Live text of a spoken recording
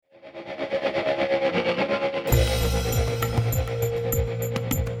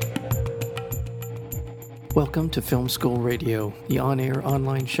Welcome to Film School Radio, the on-air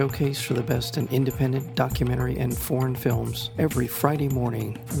online showcase for the best in independent documentary and foreign films, every Friday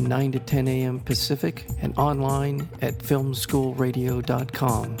morning from 9 to 10 a.m. Pacific and online at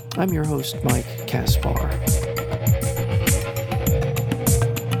filmschoolradio.com. I'm your host, Mike Kaspar.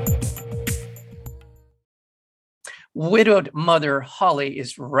 Widowed mother Holly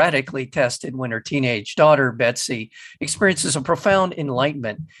is radically tested when her teenage daughter, Betsy, experiences a profound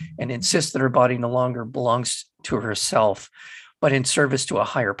enlightenment and insists that her body no longer belongs to herself, but in service to a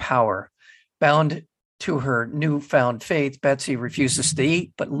higher power. Bound to her newfound faith, Betsy refuses to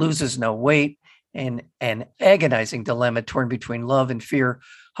eat, but loses no weight. In an agonizing dilemma torn between love and fear,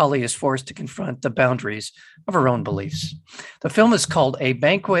 Holly is forced to confront the boundaries of her own beliefs. The film is called A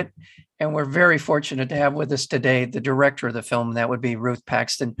Banquet, and we're very fortunate to have with us today the director of the film. That would be Ruth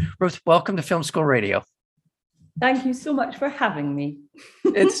Paxton. Ruth, welcome to Film School Radio. Thank you so much for having me.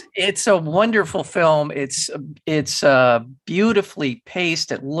 It's a wonderful film. It's beautifully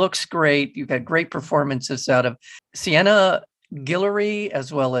paced. It looks great. You've got great performances out of Sienna Guillory,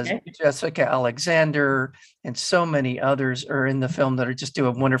 as well as Jessica Alexander, and so many others are in the film that are just do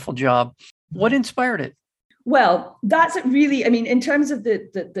a wonderful job. What inspired it? Well, that's really, in terms of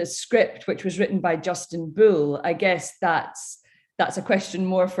the script, which was written by Justin Bull, I guess that's a question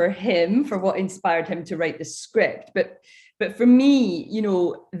more for him, for what inspired him to write the script. But for me,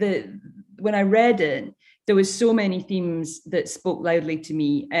 when I read it, there was so many themes that spoke loudly to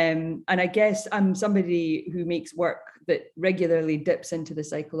me. And I guess I'm somebody who makes work that regularly dips into the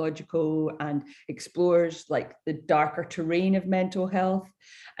psychological and explores like the darker terrain of mental health.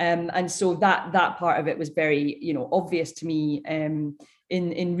 And so that part of it was very, obvious to me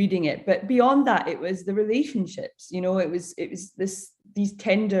in reading it. But beyond that, it was the relationships, it was these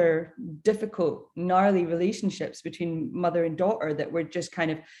tender, difficult, gnarly relationships between mother and daughter that were just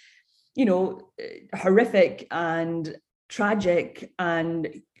kind of, horrific and tragic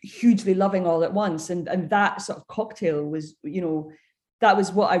and hugely loving all at once. And that sort of cocktail was, that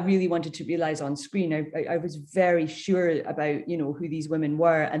was what I really wanted to realize on screen. I was very sure about, who these women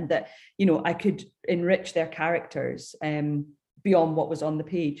were, and that, I could enrich their characters beyond what was on the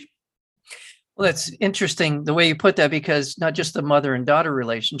page. Well, that's interesting the way you put that, because not just the mother and daughter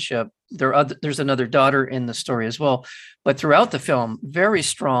relationship, there's another daughter in the story as well. But throughout the film, very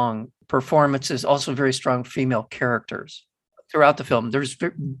strong performances, also very strong female characters throughout the film. There's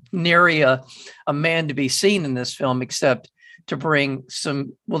nary a man to be seen in this film, except to bring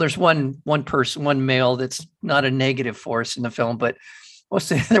some, there's one person, one male that's not a negative force in the film, but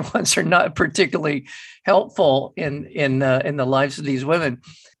most of the other ones are not particularly helpful in the lives of these women.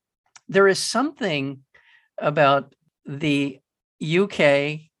 There is something about the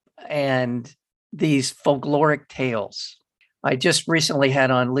UK and these folkloric tales. I just recently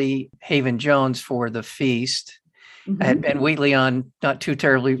had on Lee Haven-Jones for The Feast. Mm-hmm. I had Ben Wheatley on not too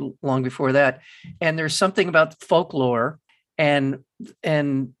terribly long before that. And there's something about folklore and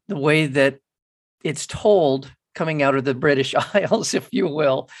the way that it's told coming out of the British Isles, if you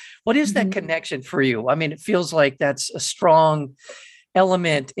will. What is that connection for you? It feels like that's a strong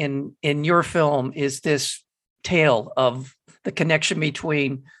element in your film, is this tale of the connection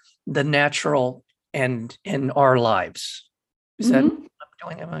between the natural and our lives. Is that what I'm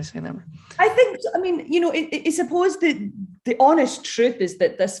doing? Am I saying that right? I think, I suppose the honest truth is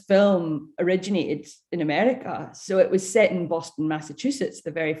that this film originated in America. So it was set in Boston, Massachusetts, the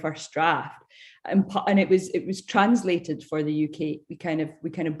very first draft. And it was translated for the UK. We kind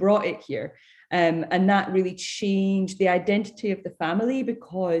of brought it here. And that really changed the identity of the family,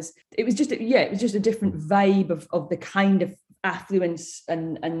 because it was just a different vibe of the kind of affluence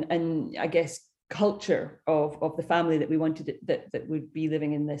and I guess culture of the family that we wanted that would be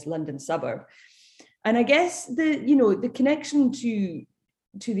living in this London suburb. And I guess the connection to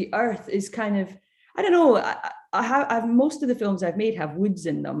the earth is kind of, I don't know, I've most of the films I've made have woods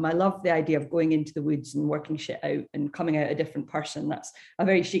in them. I love the idea of going into the woods and working shit out and coming out a different person. That's a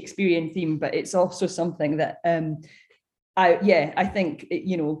very Shakespearean theme, but it's also something that I think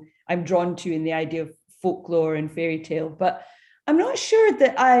I'm drawn to in the idea of folklore and fairy tale. But I'm not sure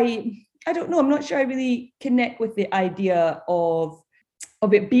that I don't know. I'm not sure I really connect with the idea of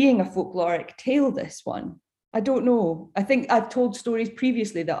it being a folkloric tale. This one, I don't know. I think I've told stories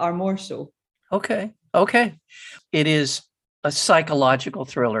previously that are more so. Okay. It is a psychological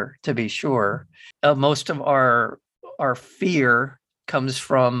thriller, to be sure. Most of our fear comes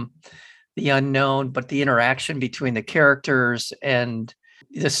from the unknown, but the interaction between the characters and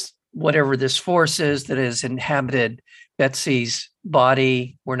this, whatever this force is that has inhabited Betsy's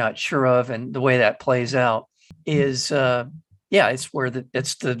body, we're not sure of, and the way that plays out is yeah, it's where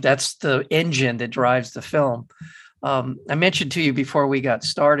that's the engine that drives the film. I mentioned to you before we got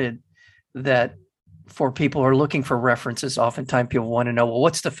started that for people who are looking for references, oftentimes people want to know, well,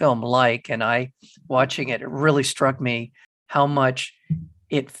 what's the film like? And watching it, it really struck me how much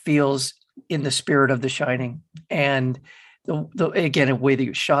it feels in the spirit of The Shining. And again, the way that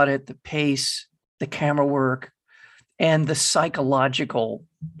you shot it, the pace, the camera work, and the psychological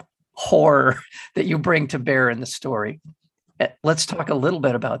horror that you bring to bear in the story. Let's talk a little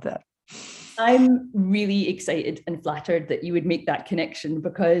bit about that. I'm really excited and flattered that you would make that connection,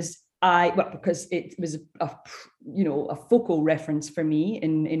 because because it was a focal reference for me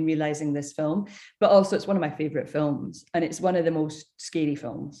in realizing this film, but also it's one of my favorite films, and it's one of the most scary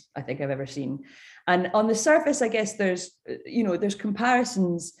films I think I've ever seen. And on the surface, I guess there's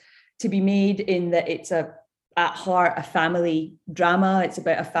comparisons to be made in that it's at heart a family drama. It's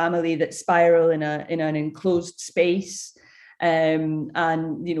about a family that spiral in an enclosed space, and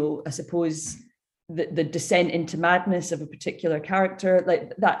I suppose the descent into madness of a particular character,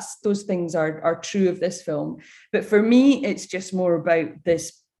 like those things are true of this film. But for me, it's just more about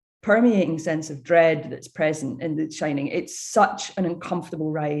this permeating sense of dread that's present in The Shining. It's such an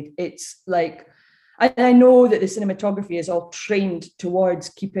uncomfortable ride. It's like, I know that the cinematography is all trained towards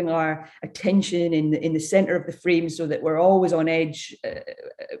keeping our attention in the center of the frame, so that we're always on edge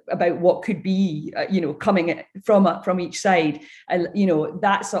about what could be, coming from each side. And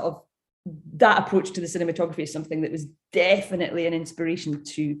that approach to the cinematography is something that was definitely an inspiration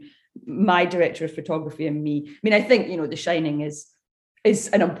to my director of photography and me. I mean, I think, The Shining is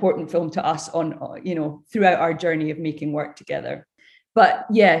an important film to us on, throughout our journey of making work together. But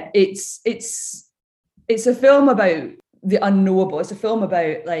yeah, it's a film about the unknowable. It's a film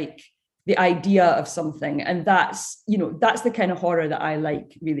about like the idea of something, and that's the kind of horror that I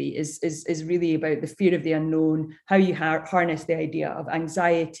like. Really, is really about the fear of the unknown, how you harness the idea of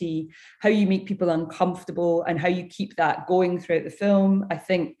anxiety, how you make people uncomfortable, and how you keep that going throughout the film. I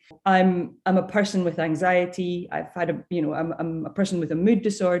think I'm a person with anxiety. I'm a person with a mood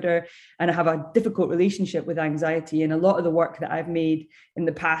disorder, and I have a difficult relationship with anxiety. And a lot of the work that I've made in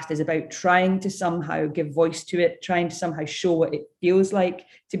the past is about trying to somehow give voice to it, trying to somehow show what it feels like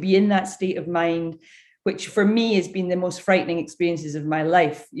to be in that state of mind, which for me has been the most frightening experiences of my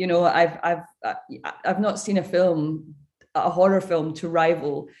life. I've not seen a horror film to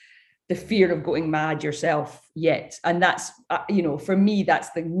rival the fear of going mad yourself yet. And that's, for me,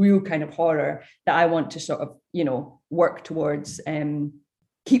 that's the real kind of horror that I want to sort of, work towards,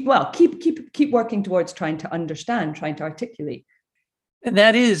 keep working towards trying to understand, trying to articulate. And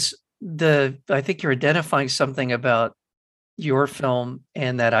that is I think you're identifying something about your film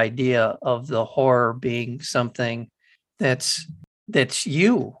and that idea of the horror being something that's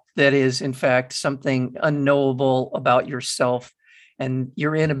you, that is in fact something unknowable about yourself and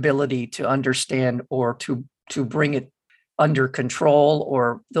your inability to understand or to bring it under control,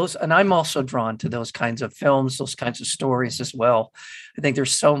 or those. And I'm also drawn to those kinds of films, those kinds of stories as well. I think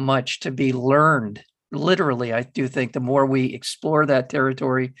there's so much to be learned. Literally, I do think the more we explore that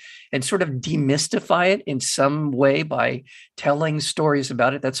territory and sort of demystify it in some way by telling stories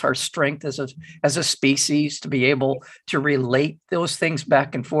about it, that's our strength as a species, to be able to relate those things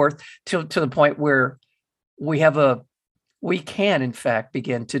back and forth to the point where we can in fact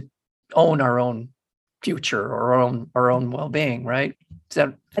begin to own our own future or our own well-being. Right? Is that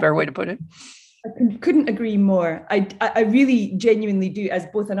a fair way to put it? I couldn't agree more. I really genuinely do, as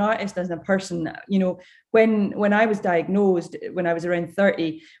both an artist and a person. When I was diagnosed, when I was around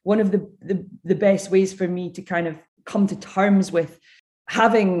 30, one of the best ways for me to kind of come to terms with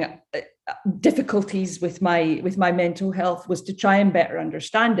having difficulties with my mental health was to try and better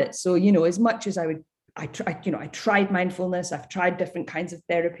understand it. So, as much as I tried mindfulness, I've tried different kinds of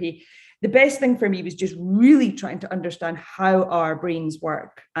therapy. The best thing for me was just really trying to understand how our brains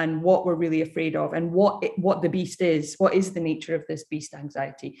work and what we're really afraid of, and what the beast is, what is the nature of this beast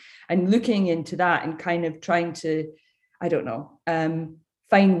anxiety, and looking into that and kind of trying to,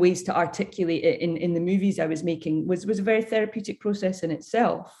 find ways to articulate it in the movies I was making was a very therapeutic process in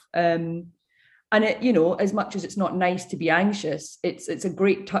itself. And it, as much as it's not nice to be anxious, it's a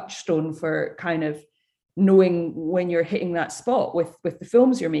great touchstone for kind of knowing when you're hitting that spot with the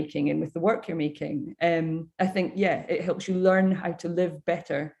films you're making and with the work you're making. I think, it helps you learn how to live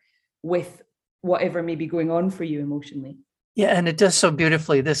better with whatever may be going on for you emotionally. Yeah, and it does so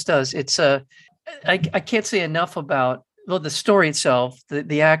beautifully. This does. It's I can't say enough about, well, the story itself.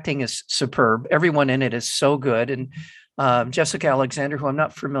 The acting is superb. Everyone in it is so good. And Jessica Alexander, who I'm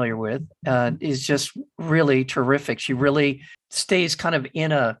not familiar with, is just really terrific. She really stays kind of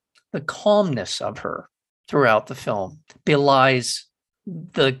in the calmness of her. throughout the film belies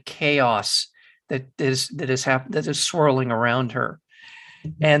the chaos that is swirling around her.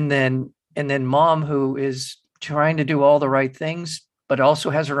 And then mom, who is trying to do all the right things, but also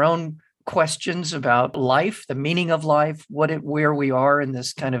has her own questions about life, the meaning of life, where we are in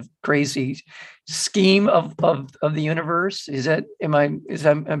this kind of crazy scheme of the universe. Am I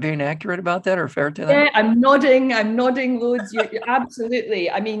being accurate about that, or fair to that? Yeah, I'm nodding loads. You're absolutely.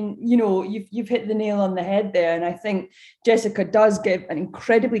 I mean, you've hit the nail on the head there. And I think Jessica does give an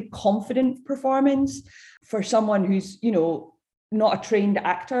incredibly confident performance for someone who's, not a trained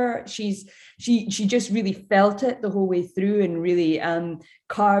actor. She just really felt it the whole way through, and really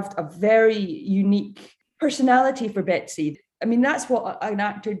carved a very unique personality for Betsy. I mean, that's what an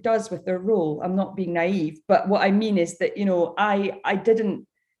actor does with their role. I'm not being naive, but what I mean is that, I didn't,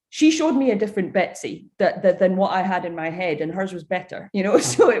 she showed me a different Betsy than what I had in my head, and hers was better,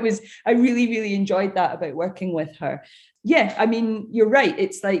 so I really, really enjoyed that about working with her. Yeah, I mean, you're right.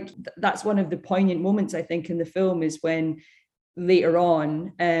 It's like, that's one of the poignant moments, I think, in the film, is when later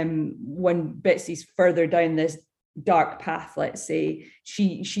on, when Betsy's further down this dark path, let's say,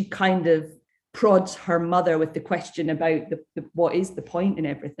 she kind of prods her mother with the question about the what is the point in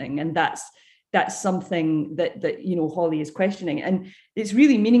everything, and that's something that Holly is questioning. And it's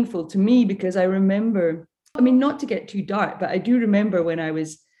really meaningful to me, because I remember, I mean, not to get too dark, but I do remember when I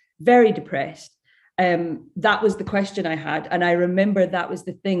was very depressed, that was the question I had, and I remember that was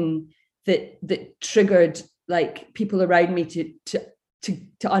the thing that triggered, like, people around me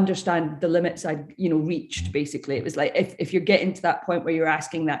to understand the limits I'd reached. Basically, it was like, if you're getting to that point where you're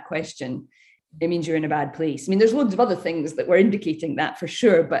asking that question, it means you're in a bad place. I mean, there's loads of other things that were indicating that, for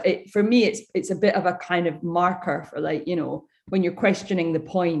sure, but for me, it's a bit of a kind of marker for, like, when you're questioning the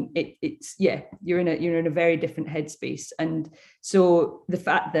point, you're in a very different headspace. And so the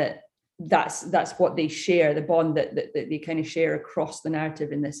fact that that's what they share, the bond that they kind of share across the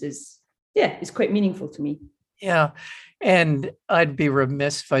narrative in this is quite meaningful to me. Yeah. And I'd be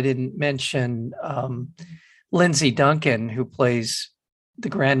remiss if I didn't mention Lindsay Duncan, who plays the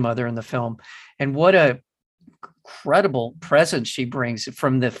grandmother in the film. And what a incredible presence she brings.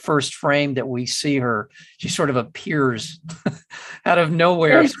 From the first frame that we see her, she sort of appears out of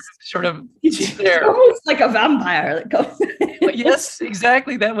nowhere. Yes. She's there. Almost like a vampire that comes. Yes,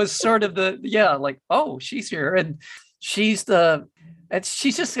 exactly. That was sort of like, oh, she's here. And she's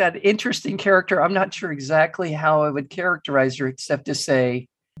just got an interesting character. I'm not sure exactly how I would characterize her, except to say,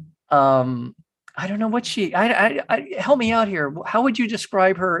 I don't know what help me out here. How would you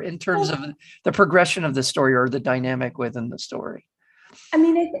describe her in terms of the progression of the story, or the dynamic within the story? I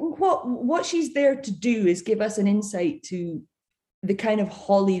mean, I think what she's there to do is give us an insight to the kind of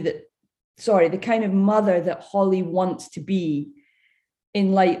the kind of mother that Holly wants to be,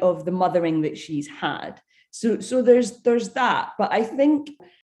 in light of the mothering that she's had. So there's that. But I think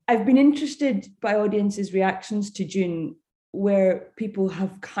I've been interested by audiences' reactions to June, where people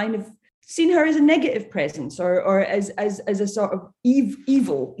have kind of seen her as a negative presence, or as a sort of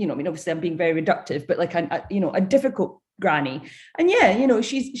evil. I mean, obviously I'm being very reductive, but like a difficult granny. And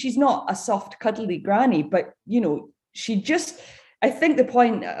she's not a soft, cuddly granny, but she just. I think the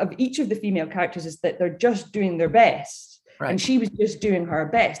point of each of the female characters is that they're just doing their best. Right. And she was just doing her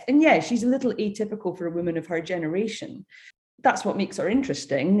best. And she's a little atypical for a woman of her generation. That's what makes her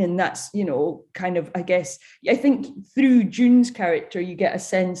interesting. And that's, kind of, I guess, I think through June's character, you get a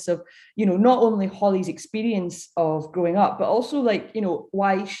sense of, not only Holly's experience of growing up, but also, like,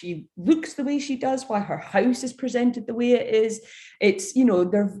 why she looks the way she does, why her house is presented the way it is. It's,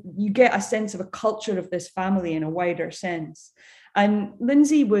 you get a sense of a culture of this family in a wider sense. And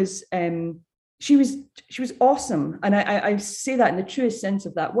Lindsay was, she was awesome. And I say that in the truest sense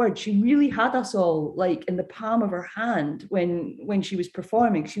of that word. She really had us all, like, in the palm of her hand when she was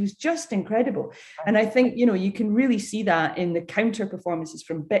performing. She was just incredible. And I think, you can really see that in the counter performances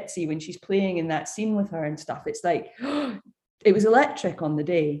from Betsy when she's playing in that scene with her and stuff. It's like, it was electric on the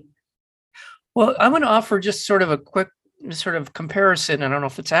day. Well, I'm going to offer just sort of a quick sort of comparison. I don't know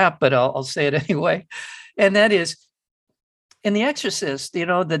if it's apt, but I'll say it anyway. And that is, in The Exorcist,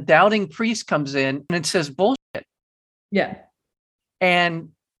 the doubting priest comes in and it says bullshit. Yeah. And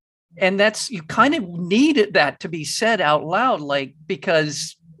that's, you kind of needed that to be said out loud, like,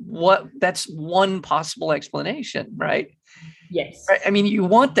 because that's one possible explanation, right? Yes. Right? I mean, you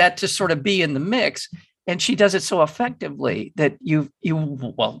want that to sort of be in the mix, and she does it so effectively that you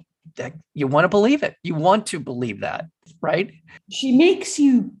want to believe it. You want to believe that, right? She makes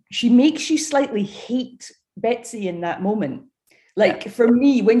you slightly hate Betsy in that moment. Like for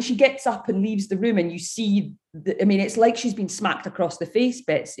me, when she gets up and leaves the room and you see, it's like she's been smacked across the face,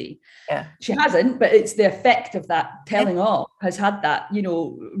 Betsy. Yeah. She hasn't, but it's the effect of that telling off has had that,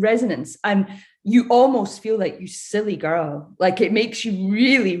 resonance. And you almost feel like, you silly girl. Like it makes you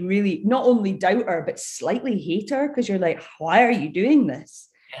really, really not only doubt her, but slightly hate her, because you're like, why are you doing this?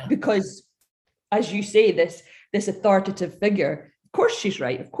 Yeah. Because as you say, this authoritative figure, of course she's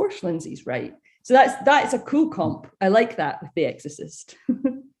right. Of course Lindsay's right. So that's a cool comp. I like that with The Exorcist.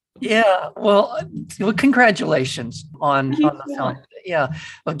 Yeah. Well, congratulations on the film. Yeah.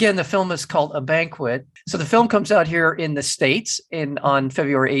 Again, the film is called A Banquet. So the film comes out here in the States on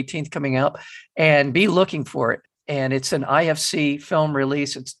February 18th coming out, and be looking for it. And it's an IFC film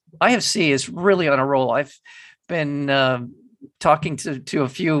release. IFC is really on a roll. I've been talking to a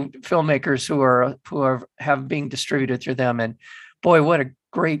few filmmakers who have being distributed through them, and boy, what a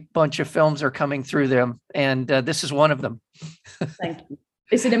great bunch of films are coming through them. And this is one of them. Thank you.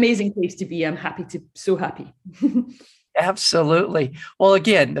 It's an amazing place to be. I'm so happy. Absolutely. Well,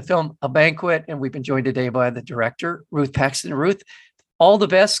 again, the film A Banquet, and we've been joined today by the director, Ruth Paxton. Ruth, all the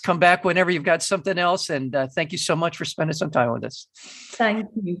best. Come back whenever you've got something else. And thank you so much for spending some time with us. Thank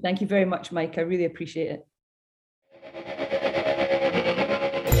you. Thank you very much, Mike. I really appreciate it.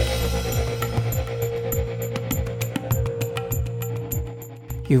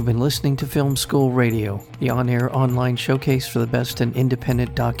 You've been listening to Film School Radio, the on-air online showcase for the best in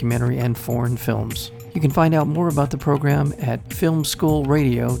independent documentary and foreign films. You can find out more about the program at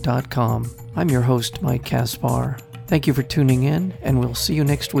filmschoolradio.com. I'm your host, Mike Kaspar. Thank you for tuning in, and we'll see you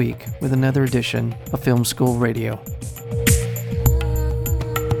next week with another edition of Film School Radio.